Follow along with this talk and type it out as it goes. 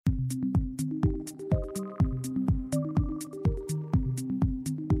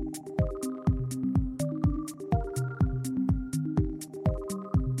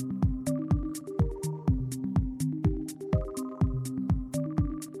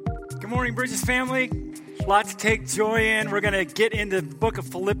morning, Bridges family. Lots to take joy in. We're going to get into the book of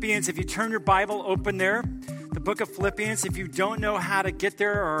Philippians. If you turn your Bible open there, the book of Philippians. If you don't know how to get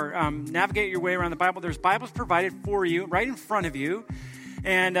there or navigate your way around the Bible, there's Bibles provided for you right in front of you.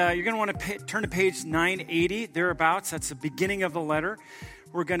 And you're going to want to turn to page 980, thereabouts. That's the beginning of the letter.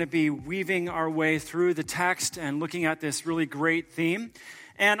 We're going to be weaving our way through the text and looking at this really great theme.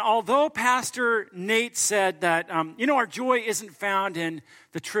 And although Pastor Nate said that, our joy isn't found in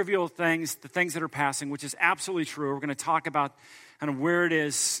the trivial things, the things that are passing, which is absolutely true. We're going to talk about kind of where it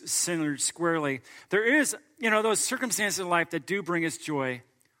is centered squarely. There is, those circumstances in life that do bring us joy,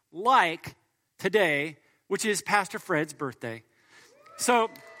 like today, which is Pastor Fred's birthday.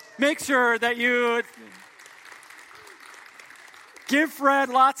 So make sure that you give Fred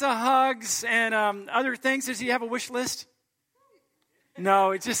lots of hugs and other things. Does he have a wish list?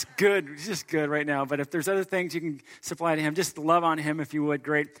 No, it's just good. It's just good right now. But if there's other things you can supply to him, just love on him if you would.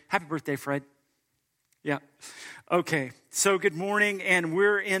 Great. Happy birthday, Fred. Yeah. Okay. So good morning. And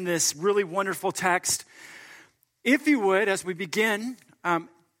we're in this really wonderful text. If you would, as we begin,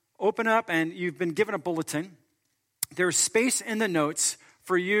 open up and you've been given a bulletin. There's space in the notes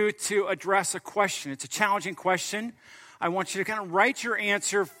for you to address a question. It's a challenging question. I want you to kind of write your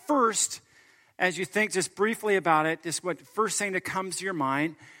answer first as you think just briefly about it, just what first thing that comes to your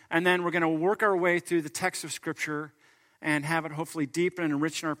mind, and then we're going to work our way through the text of Scripture and have it hopefully deepen and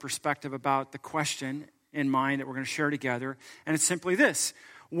enrichen our perspective about the question in mind that we're going to share together. And it's simply this: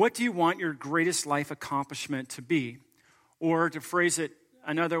 what do you want your greatest life accomplishment to be? Or to phrase it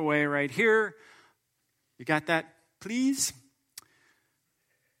another way right here, you got that, please?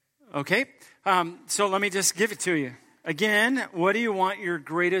 Okay, so let me just give it to you. Again, what do you want your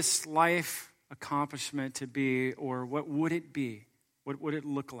greatest life accomplishment to be, or what would it be? What would it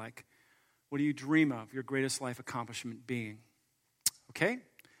look like? What do you dream of your greatest life accomplishment being? Okay,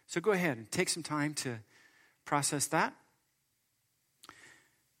 so go ahead and take some time to process that.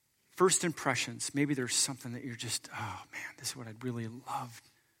 First impressions. Maybe there's something that you're just, oh man, this is what I'd really love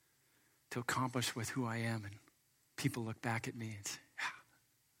to accomplish with who I am, and people look back at me and say, yeah,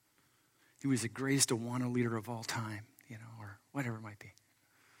 he was the greatest Awana leader of all time, or whatever it might be.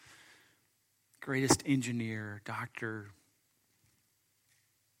 Greatest engineer, doctor,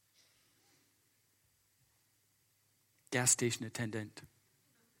 gas station attendant,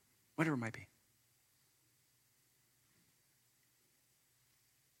 whatever it might be.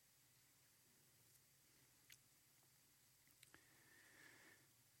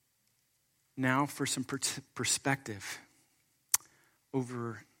 Now for some perspective.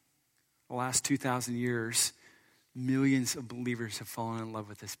 Over the last 2,000 years, millions of believers have fallen in love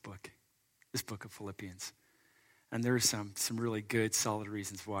with this book of Philippians. And there are some really good, solid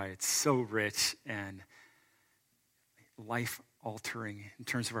reasons why it's so rich and life-altering in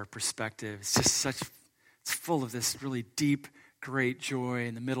terms of our perspective. It's just it's full of this really deep, great joy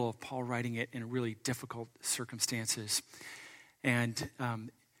in the middle of Paul writing it in really difficult circumstances. And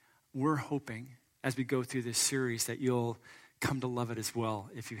we're hoping, as we go through this series, that you'll come to love it as well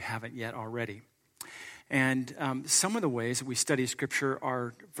if you haven't yet already. And some of the ways that we study Scripture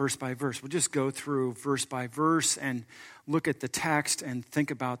are verse by verse. We'll just go through verse by verse and look at the text and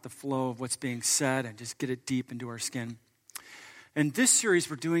think about the flow of what's being said and just get it deep into our skin. In this series,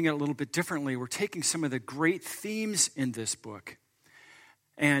 we're doing it a little bit differently. We're taking some of the great themes in this book.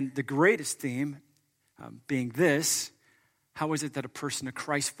 And the greatest theme being this: how is it that a person, a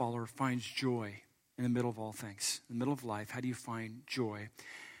Christ follower, finds joy in the middle of all things, in the middle of life? How do you find joy?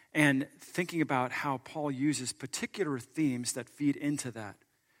 And thinking about how Paul uses particular themes that feed into that.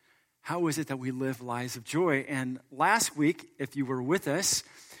 How is it that we live lives of joy? And last week, if you were with us,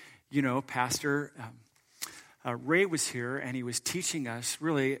 Pastor Ray was here, and he was teaching us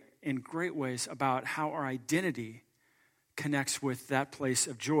really in great ways about how our identity connects with that place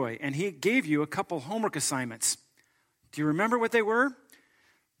of joy. And he gave you a couple homework assignments. Do you remember what they were?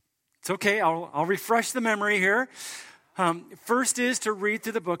 It's okay, I'll refresh the memory here. First is to read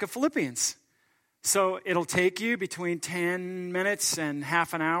through the book of Philippians. So it'll take you between 10 minutes and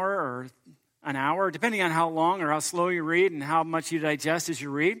half an hour or an hour, depending on how long or how slow you read and how much you digest as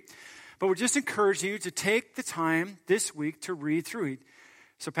you read. But we're just encouraging you to take the time this week to read through it.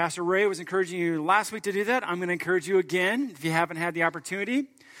 So Pastor Ray was encouraging you last week to do that. I'm going to encourage you again, if you haven't had the opportunity,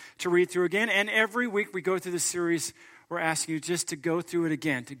 to read through again. And every week we go through this series, we're asking you just to go through it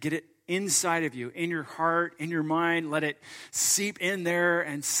again, to get it inside of you, in your heart, in your mind. Let it seep in there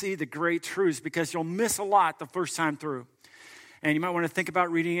and see the great truths, because you'll miss a lot the first time through. And you might want to think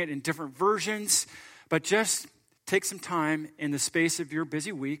about reading it in different versions, but just take some time in the space of your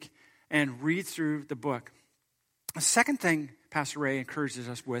busy week and read through the book. The second thing Pastor Ray encourages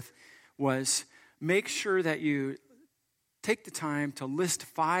us with was make sure that you take the time to list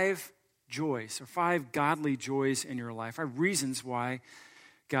 5 joys or 5 godly joys in your life, 5 reasons why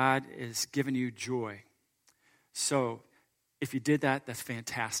God has given you joy. So if you did that, that's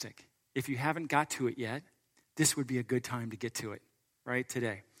fantastic. If you haven't got to it yet, this would be a good time to get to it, right,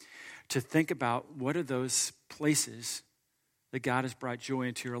 today. To think about what are those places that God has brought joy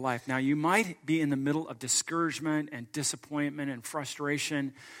into your life. Now, you might be in the middle of discouragement and disappointment and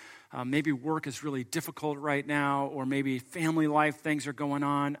frustration. Maybe work is really difficult right now, or maybe family life things are going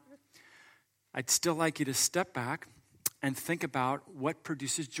on. I'd still like you to step back and think about what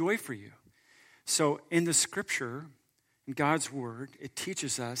produces joy for you. So in the scripture, in God's word, it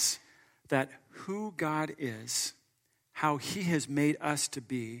teaches us that who God is, how he has made us to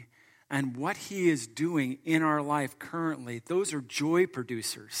be, and what he is doing in our life currently, those are joy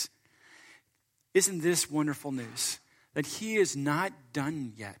producers. Isn't this wonderful news? That he is not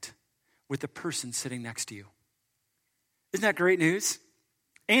done yet with the person sitting next to you. Isn't that great news?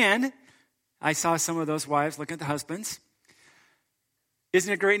 And I saw some of those wives looking at the husbands.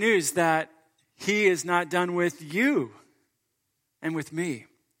 Isn't it great news that he is not done with you and with me?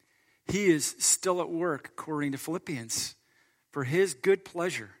 He is still at work, according to Philippians, for his good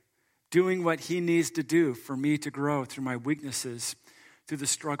pleasure, doing what he needs to do for me to grow through my weaknesses, through the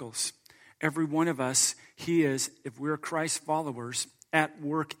struggles. Every one of us, he is, if we're Christ followers, at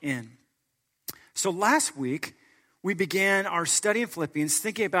work in. So last week, we began our study in Philippians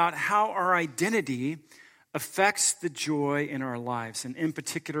thinking about how our identity affects the joy in our lives. And in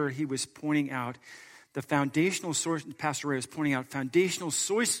particular, he was pointing out the foundational source, Pastor Ray was pointing out foundational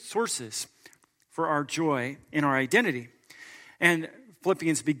sources for our joy in our identity. And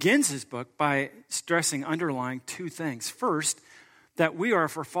Philippians begins his book by stressing, underlying 2 things. First, that we are,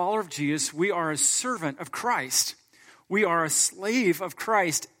 for follower of Jesus, we are a servant of Christ. We are a slave of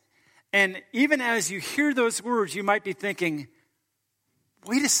Christ. And even as you hear those words, you might be thinking,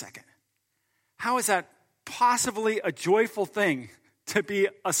 wait a second. How is that possibly a joyful thing to be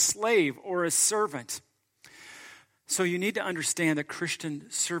a slave or a servant? So you need to understand that Christian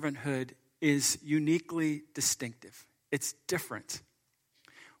servanthood is uniquely distinctive. It's different.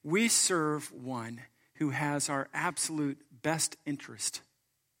 We serve one who has our absolute best interest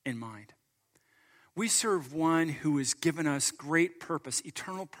in mind. We serve one who has given us great purpose,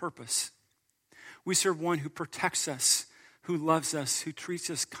 eternal purpose. We serve one who protects us, who loves us, who treats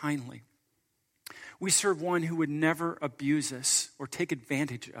us kindly. We serve one who would never abuse us or take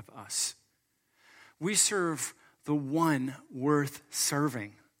advantage of us. We serve the one worth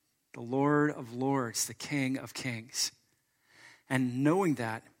serving, the Lord of Lords, the King of Kings. And knowing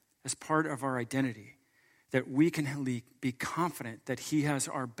that as part of our identity, that we can be confident that he has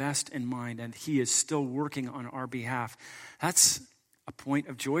our best in mind and he is still working on our behalf, that's a point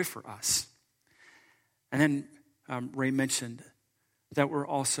of joy for us. And then Ray mentioned that we're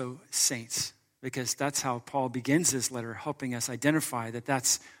also saints, because that's how Paul begins his letter, helping us identify that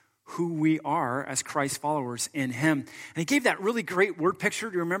that's who we are as Christ followers in him. And he gave that really great word picture.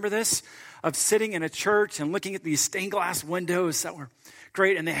 Do you remember this? Of sitting in a church and looking at these stained glass windows that were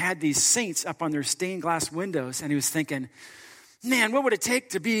great. And they had these saints up on their stained glass windows. And he was thinking, man, what would it take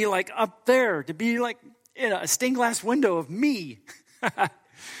to be like up there, to be like in a stained glass window of me?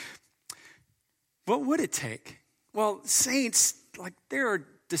 What would it take? Well, saints, like they're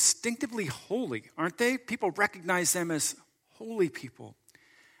distinctively holy, aren't they? People recognize them as holy people.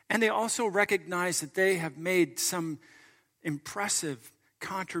 And they also recognize that they have made some impressive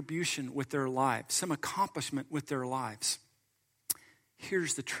contribution with their lives, some accomplishment with their lives.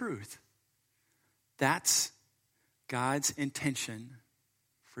 Here's the truth. That's God's intention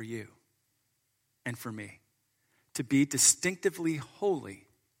for you and for me, to be distinctively holy.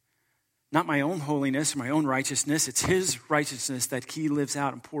 Not my own holiness or my own righteousness. It's his righteousness that he lives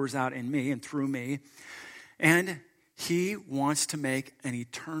out and pours out in me and through me. And he wants to make an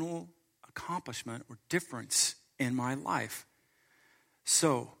eternal accomplishment or difference in my life.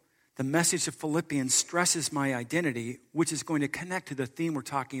 So the message of Philippians stresses my identity, which is going to connect to the theme we're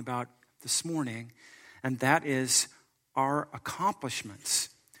talking about this morning, and that is our accomplishments,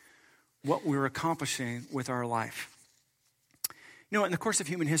 what we're accomplishing with our life. You know, in the course of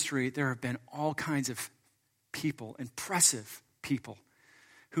human history, there have been all kinds of people, impressive people,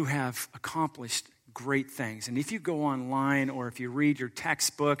 who have accomplished great things. And if you go online or if you read your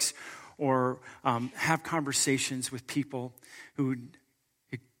textbooks or have conversations with people who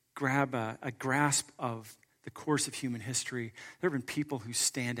grab a grasp of the course of human history, there have been people who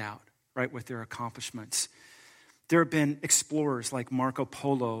stand out, right, with their accomplishments. There have been explorers like Marco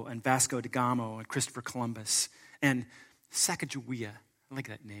Polo and Vasco da Gama and Christopher Columbus and Sacagawea. I like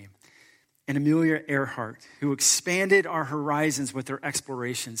that name. and Amelia Earhart, who expanded our horizons with their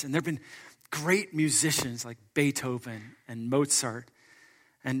explorations. And there have been great musicians like Beethoven and Mozart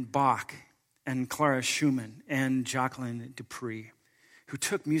and Bach and Clara Schumann and Jacqueline Dupree, who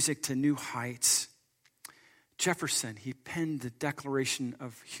took music to new heights. Jefferson, he penned the Declaration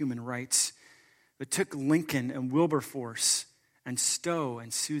of Human Rights. It took Lincoln and Wilberforce and Stowe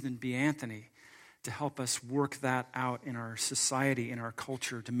and Susan B. Anthony to help us work that out in our society, in our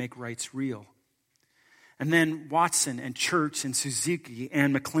culture, to make rights real. And then Watson and Church and Suzuki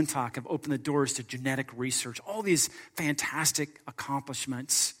and McClintock have opened the doors to genetic research, all these fantastic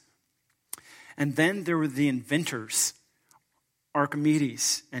accomplishments. And then there were the inventors,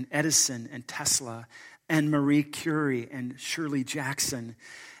 Archimedes and Edison and Tesla and Marie Curie and Shirley Jackson.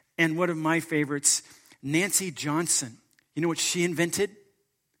 And one of my favorites, Nancy Johnson. You know what she invented?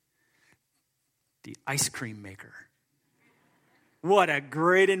 The ice cream maker. What a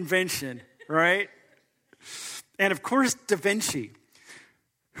great invention, right? And of course, Da Vinci,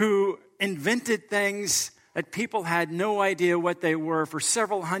 who invented things that people had no idea what they were for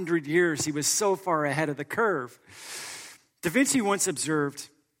several hundred years. He was so far ahead of the curve. Da Vinci once observed,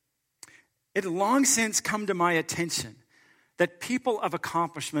 "It had long since come to my attention that people of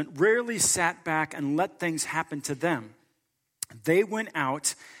accomplishment rarely sat back and let things happen to them. They went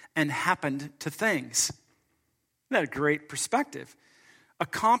out and happened to things." Isn't that a great perspective?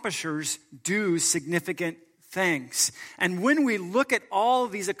 Accomplishers do significant things. And when we look at all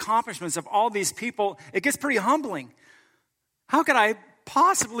of these accomplishments of all these people, it gets pretty humbling. How could I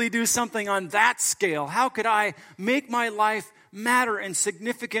possibly do something on that scale? How could I make my life matter in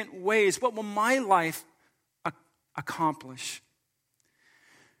significant ways? What will my life accomplish?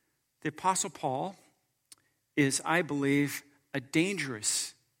 The Apostle Paul is, I believe, a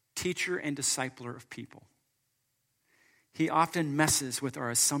dangerous teacher and discipler of people. He often messes with our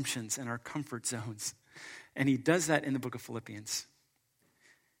assumptions and our comfort zones. And he does that in the book of Philippians.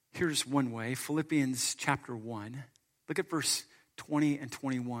 Here's one way. Philippians chapter 1. Look at verse 20 and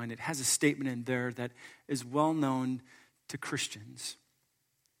 21. It has a statement in there that is well known to Christians.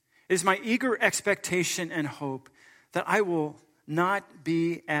 "It is my eager expectation and hope that I will not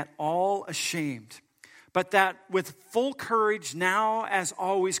be at all ashamed, but that with full courage now as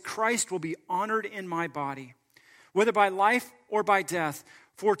always Christ will be honored in my body, whether by life or by death.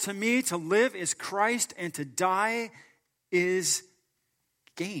 For to me to live is Christ and to die is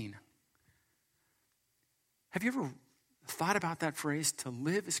gain." Have you ever thought about that phrase? To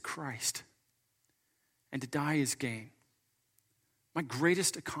live is Christ and to die is gain. My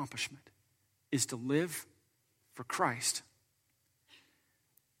greatest accomplishment is to live for Christ.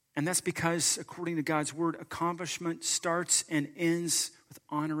 And that's because, according to God's word, accomplishment starts and ends with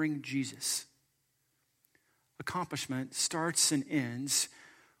honoring Jesus. Accomplishment starts and ends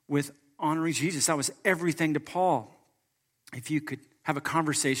with honoring Jesus. That was everything to Paul. If you could have a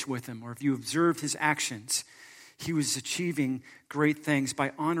conversation with him or if you observed his actions, he was achieving great things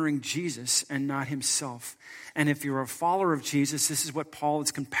by honoring Jesus and not himself. And if you're a follower of Jesus, this is what Paul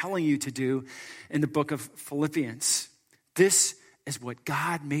is compelling you to do in the book of Philippians. This is what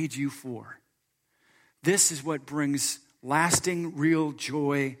God made you for. This is what brings lasting, real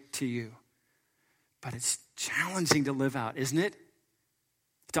joy to you. But it's challenging to live out, isn't it?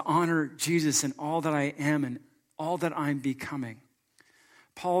 To honor Jesus in all that I am and all that I'm becoming.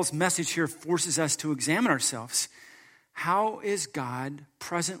 Paul's message here forces us to examine ourselves. How is God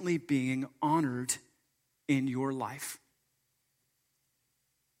presently being honored in your life?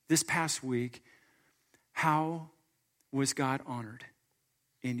 This past week, how was God honored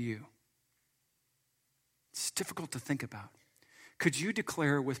in you? It's difficult to think about. Could you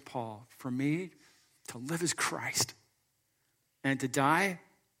declare with Paul, for me to live is Christ and to die,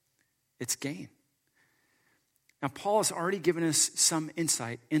 it's gain? Now, Paul has already given us some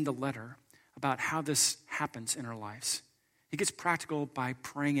insight in the letter about how this happens in our lives. He gets practical by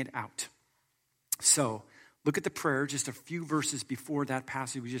praying it out. So, look at the prayer just a few verses before that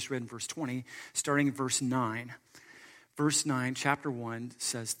passage we just read in verse 20, starting in verse 9. Verse 9, chapter 1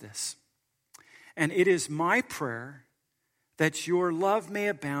 says this: "And it is my prayer that your love may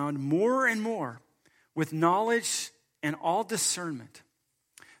abound more and more with knowledge and all discernment,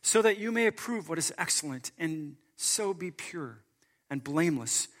 so that you may approve what is excellent and so be pure and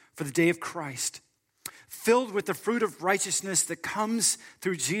blameless for the day of Christ, filled with the fruit of righteousness that comes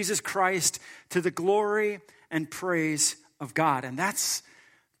through Jesus Christ to the glory and praise of God." And that's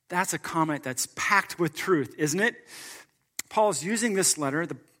a comment that's packed with truth, isn't it? Paul's using this letter,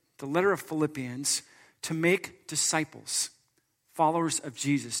 the letter of Philippians, to make disciples, followers of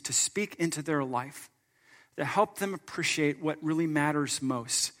Jesus, to speak into their life, to help them appreciate what really matters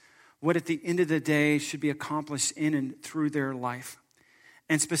most. what at the end of the day should be accomplished in and through their life.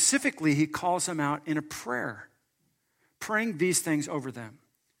 And specifically, he calls them out in a prayer, praying these things over them.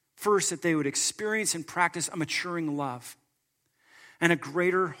 First, that they would experience and practice a maturing love and a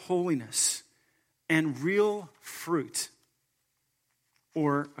greater holiness and real fruit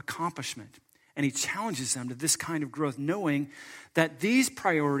or accomplishment. And he challenges them to this kind of growth, knowing that these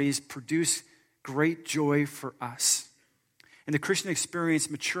priorities produce great joy for us. In the Christian experience,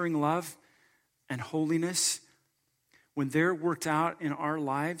 maturing love and holiness, when they're worked out in our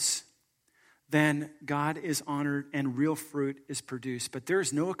lives, then God is honored and real fruit is produced. But there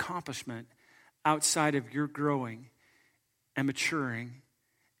is no accomplishment outside of your growing and maturing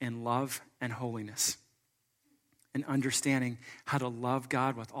in love and holiness, and understanding how to love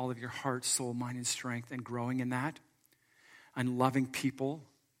God with all of your heart, soul, mind, and strength, and growing in that, and loving people,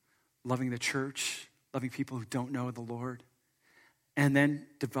 loving the church, loving people who don't know the Lord, and then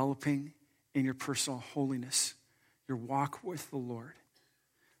developing in your personal holiness, your walk with the Lord.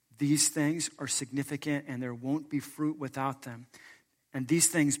 These things are significant, and there won't be fruit without them. And these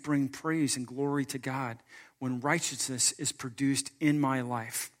things bring praise and glory to God when righteousness is produced in my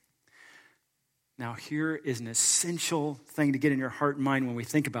life. Now, here is an essential thing to get in your heart and mind when we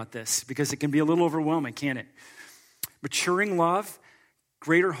think about this, because it can be a little overwhelming, can't it? Maturing love,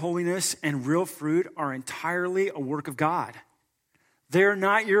 greater holiness, and real fruit are entirely a work of God. They're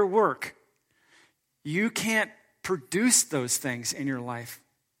not your work. You can't produce those things in your life.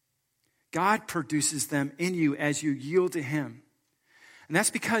 God produces them in you as you yield to him. And that's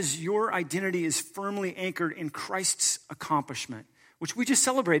because your identity is firmly anchored in Christ's accomplishment, which we just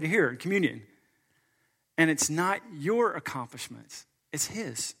celebrated here in communion. And it's not your accomplishments, it's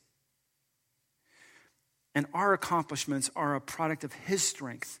his. And our accomplishments are a product of his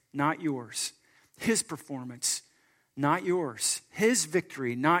strength, not yours. His performance, not yours. His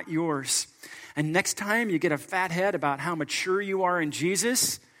victory, not yours. And next time you get a fat head about how mature you are in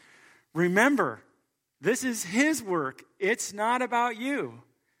Jesus, remember, this is his work. It's not about you.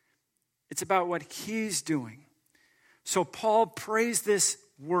 It's about what he's doing. So Paul prays this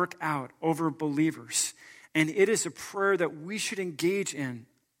work out over believers. And it is a prayer that we should engage in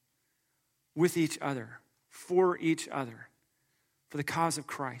with each other, for each other, for the cause of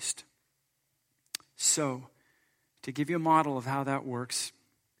Christ. So, to give you a model of how that works,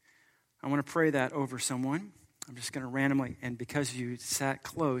 I want to pray that over someone. I'm just going to randomly, and because you sat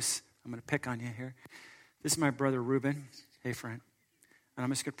close, I'm going to pick on you here. This is my brother, Ruben. Hey, friend. And I'm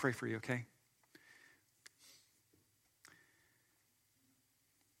just going to pray for you, okay?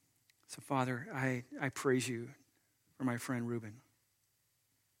 So, Father, I praise you for my friend Ruben.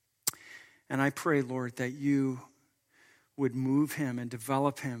 And I pray, Lord, that you would move him and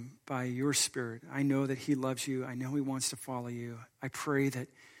develop him by your Spirit. I know that he loves you. I know he wants to follow you. I pray that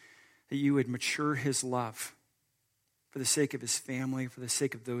you would mature his love for the sake of his family, for the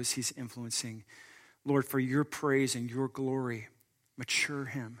sake of those he's influencing. Lord, for your praise and your glory, mature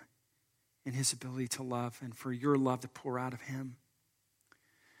him in his ability to love and for your love to pour out of him.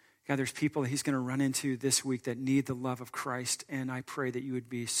 God, there's people that he's going to run into this week that need the love of Christ, and I pray that you would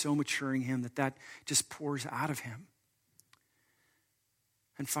be so maturing him that just pours out of him.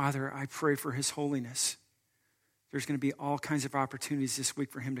 And Father, I pray for his holiness. There's going to be all kinds of opportunities this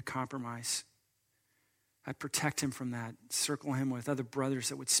week for him to compromise. I protect him from that. Circle him with other brothers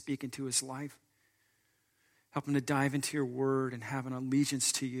that would speak into his life. Help him to dive into your word and have an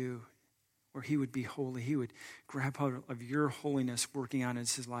allegiance to you, where he would be holy. He would grab hold of your holiness working out in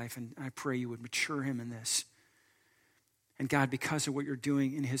his life, and I pray you would mature him in this. And God, because of what you're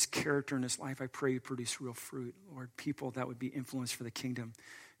doing in his character in his life, I pray you produce real fruit, Lord, people that would be influenced for the kingdom,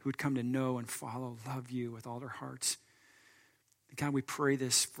 who would come to know and follow, love you with all their hearts. And God, we pray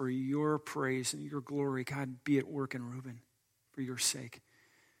this for your praise and your glory. God, be at work in Reuben for your sake.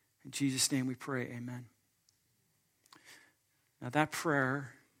 In Jesus' name we pray, amen. Now that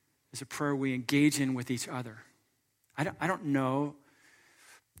prayer is a prayer we engage in with each other. I don't know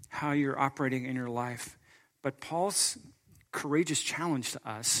how you're operating in your life, but Paul's courageous challenge to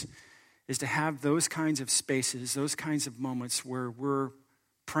us is to have those kinds of spaces, those kinds of moments where we're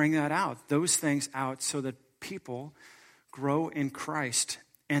praying that out, those things out, so that people grow in Christ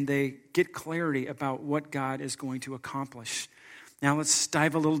and they get clarity about what God is going to accomplish. Now let's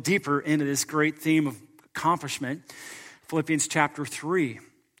dive a little deeper into this great theme of accomplishment. Philippians chapter 3.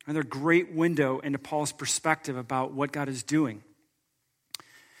 Another great window into Paul's perspective about what God is doing.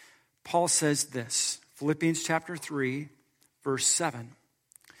 Paul says this, Philippians chapter 3, verse 7.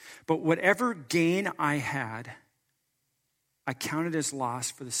 But whatever gain I had, I counted as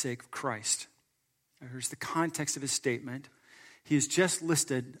loss for the sake of Christ. Now, here's the context of his statement. He has just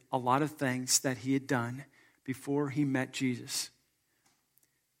listed a lot of things that he had done before he met Jesus,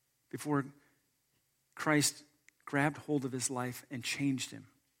 before Christ grabbed hold of his life and changed him.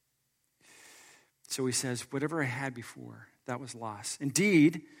 So he says, whatever I had before, that was loss.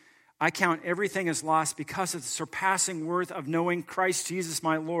 Indeed, I count everything as loss because of the surpassing worth of knowing Christ Jesus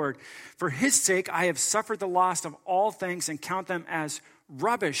my Lord. For his sake, I have suffered the loss of all things and count them as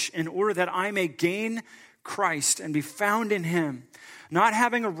rubbish in order that I may gain Christ and be found in him, not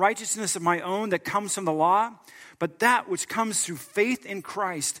having a righteousness of my own that comes from the law, but that which comes through faith in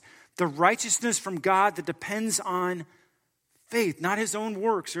Christ, the righteousness from God that depends on faith, not his own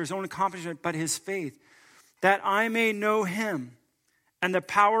works or his own accomplishment, but his faith, that I may know him and the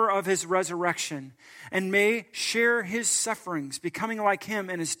power of his resurrection, and may share his sufferings, becoming like him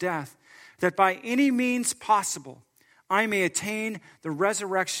in his death, that by any means possible I may attain the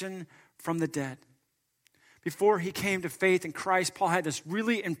resurrection from the dead. Before he came to faith in Christ, Paul had this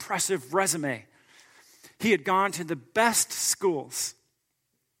really impressive resume. He had gone to the best schools.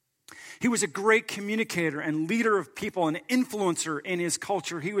 He was a great communicator and leader of people, an influencer in his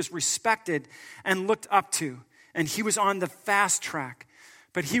culture. He was respected and looked up to, and he was on the fast track.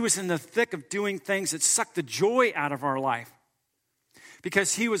 But he was in the thick of doing things that sucked the joy out of our life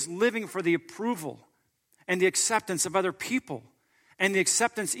because he was living for the approval and the acceptance of other people and the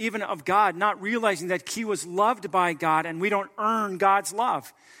acceptance even of God, not realizing that he was loved by God and we don't earn God's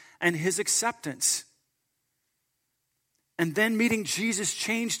love and his acceptance. And then meeting Jesus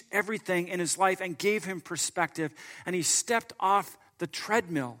changed everything in his life and gave him perspective, and he stepped off the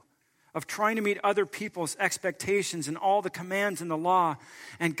treadmill of trying to meet other people's expectations and all the commands in the law,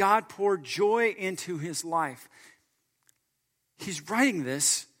 and God poured joy into his life. He's writing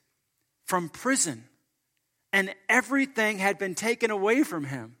this from prison, and everything had been taken away from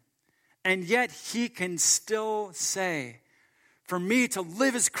him, and yet he can still say, for me to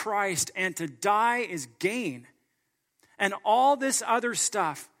live is Christ and to die is gain. And all this other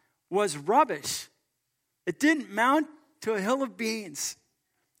stuff was rubbish. It didn't mount to a hill of beans.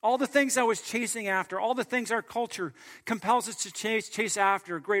 All the things I was chasing after, all the things our culture compels us to chase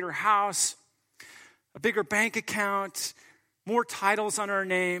after, a greater house, a bigger bank account, more titles on our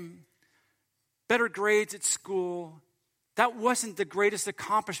name, better grades at school. That wasn't the greatest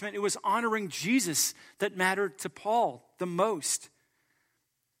accomplishment. It was honoring Jesus that mattered to Paul the most,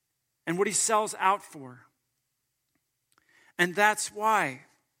 and what he sells out for. And that's why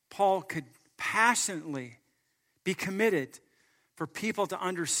Paul could passionately be committed for people to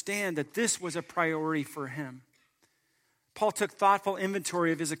understand that this was a priority for him. Paul took thoughtful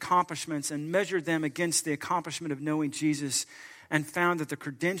inventory of his accomplishments and measured them against the accomplishment of knowing Jesus, and found that the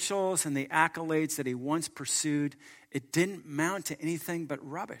credentials and the accolades that he once pursued, it didn't mount to anything but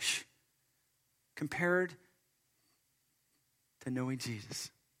rubbish compared to knowing Jesus,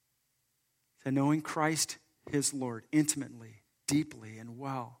 to knowing Christ his Lord intimately, deeply, and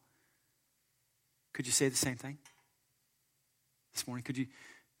well. Could you say the same thing this morning?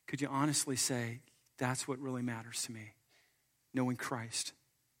 Could you honestly say, that's what really matters to me, knowing Christ?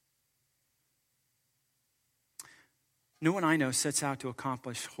 No one I know sets out to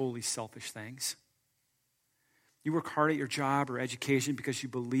accomplish wholly selfish things. You work hard at your job or education because you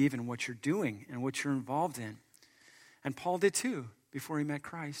believe in what you're doing and what you're involved in. And Paul did too before he met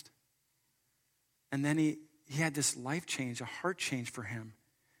Christ. And then he had this life change, a heart change for him.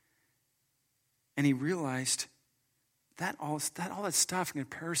 And he realized that all that stuff in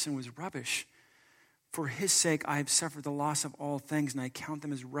comparison was rubbish. For his sake, I have suffered the loss of all things, and I count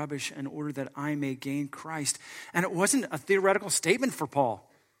them as rubbish in order that I may gain Christ. And it wasn't a theoretical statement for Paul.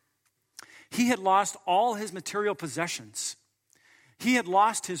 He had lost all his material possessions. He had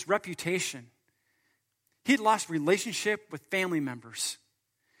lost his reputation. He had lost relationship with family members.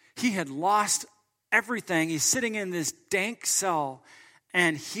 He had lost everything. He's sitting in this dank cell,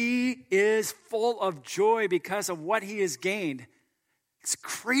 and he is full of joy because of what he has gained. It's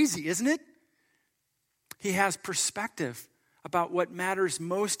crazy, isn't it? He has perspective about what matters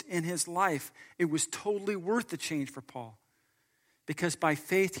most in his life. It was totally worth the change for Paul, because by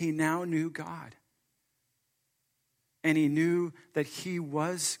faith he now knew God. And he knew that he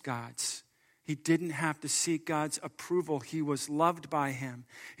was God's. He didn't have to seek God's approval. He was loved by him.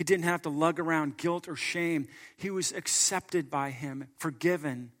 He didn't have to lug around guilt or shame. He was accepted by him,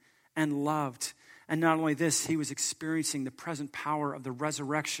 forgiven and loved. And not only this, he was experiencing the present power of the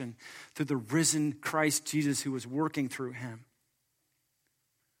resurrection through the risen Christ Jesus who was working through him.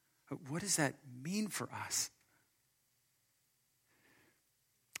 But what does that mean for us?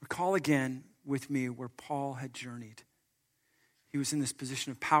 Recall again with me where Paul had journeyed. He was in this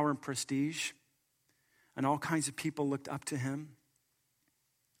position of power and prestige, and all kinds of people looked up to him.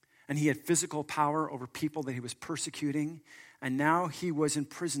 And he had physical power over people that he was persecuting. And now he was in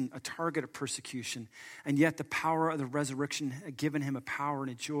prison, a target of persecution. And yet the power of the resurrection had given him a power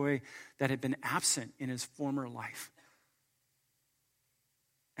and a joy that had been absent in his former life.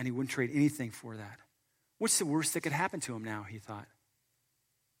 And he wouldn't trade anything for that. What's the worst that could happen to him now, he thought?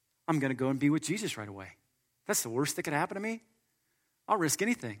 I'm going to go and be with Jesus right away. That's the worst that could happen to me? I'll risk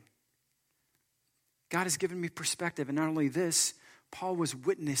anything. God has given me perspective. And not only this, Paul was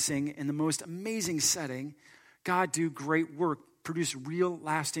witnessing in the most amazing setting God do great work, produce real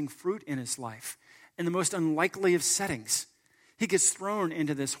lasting fruit in his life in the most unlikely of settings. He gets thrown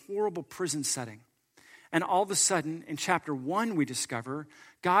into this horrible prison setting. And all of a sudden, in chapter 1, we discover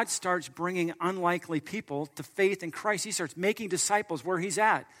God starts bringing unlikely people to faith in Christ. He starts making disciples where he's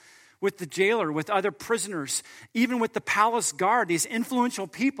at, with the jailer, with other prisoners, even with the palace guard, these influential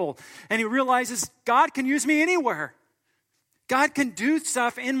people. And he realizes God can use me anywhere. God can do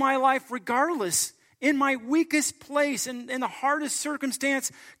stuff in my life regardless. In my weakest place, in the hardest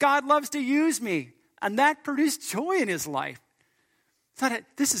circumstance, God loves to use me. And that produced joy in his life. I thought,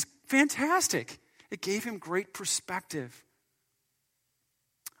 this is fantastic. It gave him great perspective.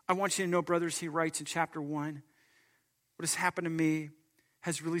 I want you to know, brothers, he writes in chapter 1, what has happened to me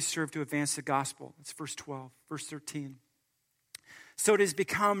has really served to advance the gospel. It's verse 12, verse 13. So it has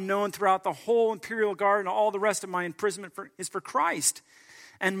become known throughout the whole imperial guard and all the rest of my imprisonment is for Christ.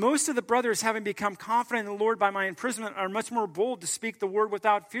 And most of the brothers, having become confident in the Lord by my imprisonment, are much more bold to speak the word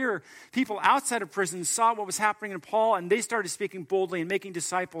without fear. People outside of prison saw what was happening in Paul, and they started speaking boldly and making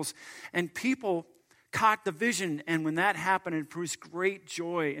disciples. And people caught the vision, and when that happened, it produced great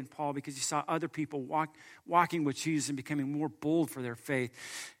joy in Paul because he saw other people walking with Jesus and becoming more bold for their faith.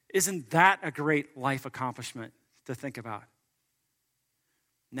 Isn't that a great life accomplishment to think about?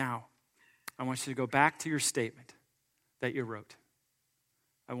 Now, I want you to go back to your statement that you wrote.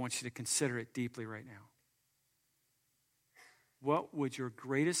 I want you to consider it deeply right now. What would your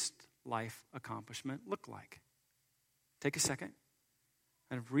greatest life accomplishment look like? Take a second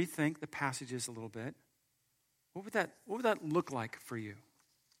and rethink the passages a little bit. What would that look like for you?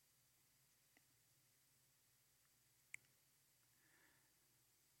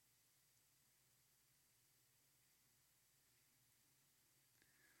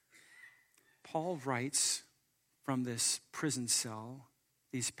 Paul writes from this prison cell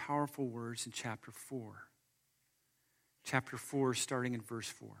these powerful words in chapter 4. Chapter 4, starting in verse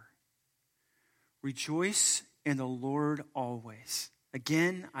 4. Rejoice in the Lord always.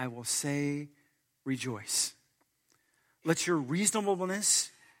 Again, I will say, rejoice. Let your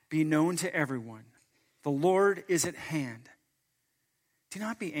reasonableness be known to everyone. The Lord is at hand. Do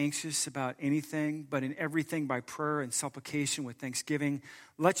not be anxious about anything, but in everything by prayer and supplication with thanksgiving,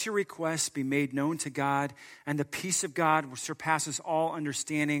 let your requests be made known to God, and the peace of God, which surpasses all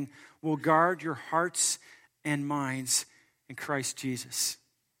understanding, will guard your hearts and minds in Christ Jesus.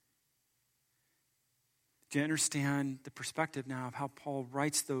 Do you understand the perspective now of how Paul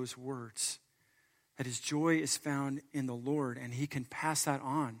writes those words? That his joy is found in the Lord, and he can pass that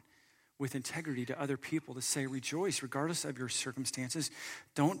on with integrity to other people to say, rejoice regardless of your circumstances.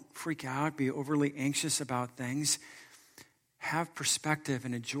 Don't freak out, be overly anxious about things. Have perspective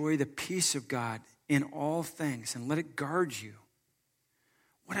and enjoy the peace of God in all things and let it guard you.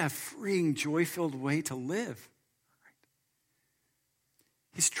 What a freeing, joy-filled way to live.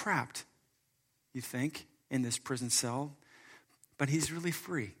 He's trapped, you think, in this prison cell, but he's really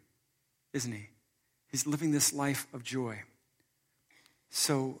free, isn't he? He's living this life of joy.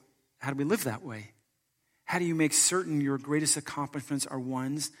 So, how do we live that way? How do you make certain your greatest accomplishments are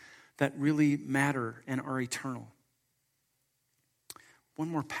ones that really matter and are eternal? One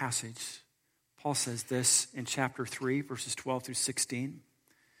more passage. Paul says this in chapter 3, verses 12 through 16.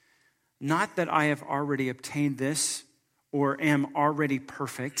 Not that I have already obtained this or am already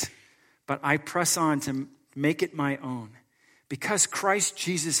perfect, but I press on to make it my own, because Christ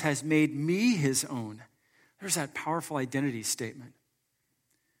Jesus has made me his own. There's that powerful identity statement.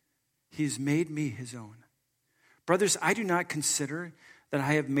 He has made me his own. Brothers, I do not consider that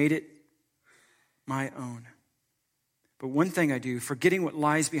I have made it my own. But one thing I do, forgetting what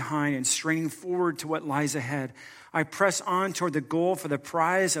lies behind and straining forward to what lies ahead, I press on toward the goal for the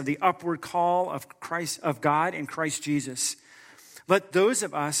prize of the upward call of God in Christ Jesus. Let those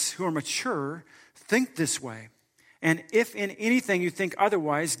of us who are mature think this way. And if in anything you think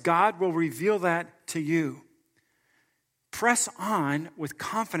otherwise, God will reveal that to you. Press on with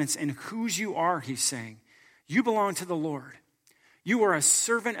confidence in whose you are, he's saying. You belong to the Lord. You are a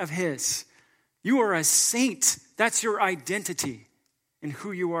servant of his. You are a saint. That's your identity. in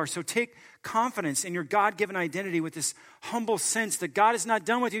who you are. So take confidence in your God-given identity with this humble sense that God is not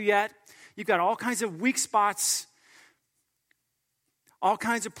done with you yet. You've got all kinds of weak spots, all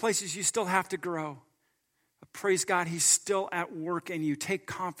kinds of places you still have to grow. But praise God, he's still at work in you. Take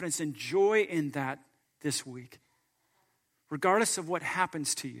confidence and joy in that this week. Regardless of what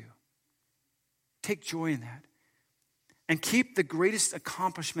happens to you, take joy in that. And keep the greatest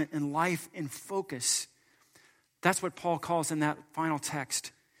accomplishment in life in focus. That's what Paul calls in that final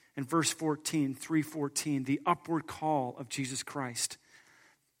text in verse 14, 3:14, the upward call of Jesus Christ.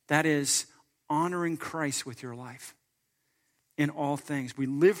 That is honoring Christ with your life in all things. We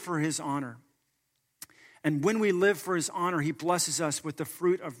live for his honor. And when we live for his honor, he blesses us with the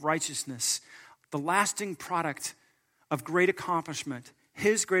fruit of righteousness, the lasting product of great accomplishment,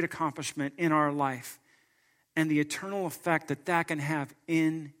 his great accomplishment in our life, and the eternal effect that that can have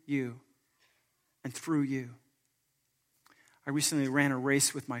in you and through you. I recently ran a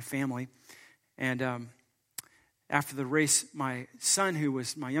race with my family, and after the race, my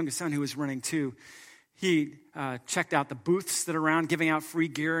youngest son, who was running too, he checked out the booths that are around giving out free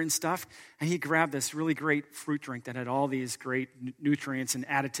gear and stuff, and he grabbed this really great fruit drink that had all these great nutrients and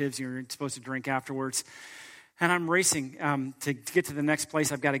additives you're supposed to drink afterwards. And I'm racing to get to the next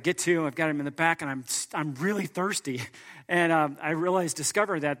place I've got to get to. I've got him in the back, and I'm really thirsty. And I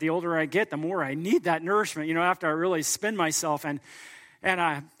discovered that the older I get, the more I need that nourishment, after I really spin myself. And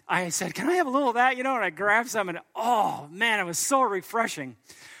I said, can I have a little of that, And I grabbed some, and oh, man, it was so refreshing.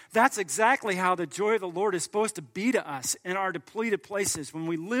 That's exactly how the joy of the Lord is supposed to be to us in our depleted places. When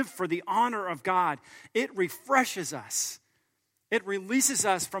we live for the honor of God, it refreshes us. It releases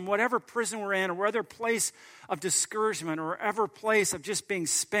us from whatever prison we're in or whatever place of discouragement or whatever place of just being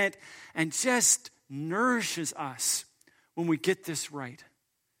spent, and just nourishes us when we get this right.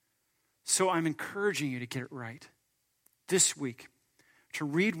 So I'm encouraging you to get it right this week, to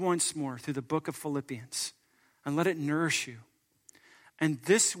read once more through the book of Philippians and let it nourish you. And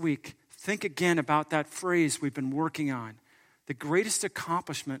this week, think again about that phrase we've been working on. The greatest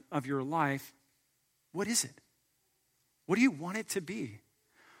accomplishment of your life, what is it? What do you want it to be?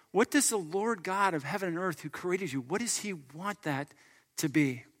 What does the Lord God of heaven and earth who created you, what does he want that to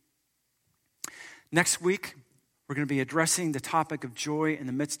be? Next week, we're going to be addressing the topic of joy in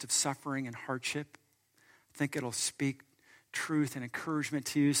the midst of suffering and hardship. I think it'll speak truth and encouragement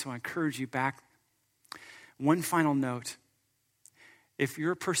to you, so I encourage you back. One final note. If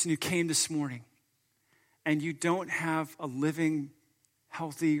you're a person who came this morning and you don't have a living,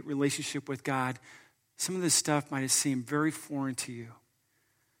 healthy relationship with God, some of this stuff might have seemed very foreign to you.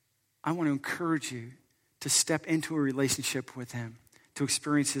 I want to encourage you to step into a relationship with him, to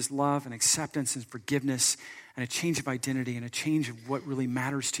experience his love and acceptance and forgiveness and a change of identity and a change of what really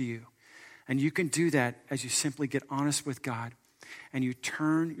matters to you. And you can do that as you simply get honest with God and you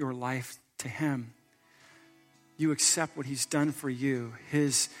turn your life to him. You accept what he's done for you,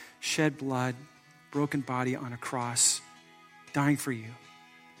 his shed blood, broken body on a cross, dying for you,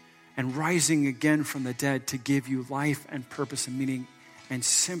 and rising again from the dead to give you life and purpose and meaning, and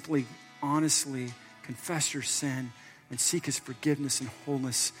simply, honestly confess your sin and seek his forgiveness and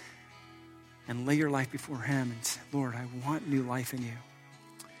wholeness and lay your life before him and say, Lord, I want new life in you.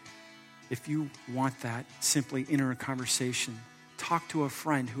 If you want that, simply enter a conversation. Talk to a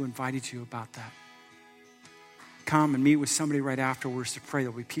friend who invited you about that. Come and meet with somebody right afterwards to pray.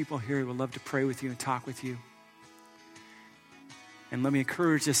 There'll be people here who would love to pray with you and talk with you. And let me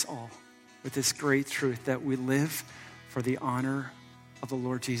encourage us all with this great truth that we live for the honor of the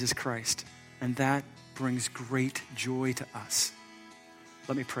Lord Jesus Christ. And that brings great joy to us.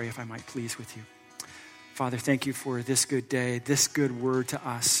 Let me pray, if I might please, with you. Father, thank you for this good day, this good word to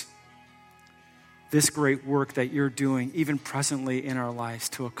us. This great work that you're doing, even presently in our lives,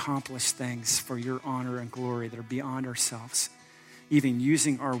 to accomplish things for your honor and glory that are beyond ourselves, even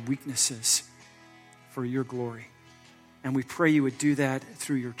using our weaknesses for your glory. And we pray you would do that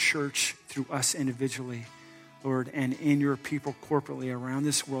through your church, through us individually, Lord, and in your people corporately around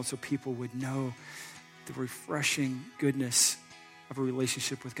this world, so people would know the refreshing goodness of a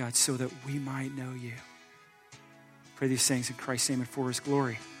relationship with God, so that we might know you. Pray these things in Christ's name and for his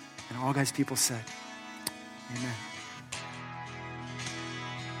glory. And all God's people said, amen.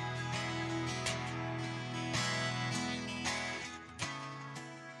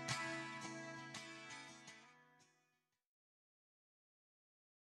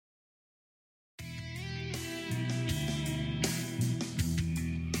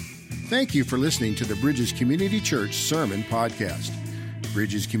 Thank you for listening to the Bridges Community Church Sermon Podcast.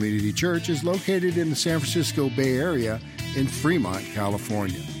 Bridges Community Church is located in the San Francisco Bay Area in Fremont,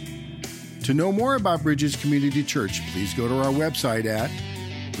 California. To know more about Bridges Community Church, please go to our website at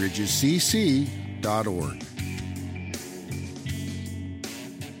bridgescc.org.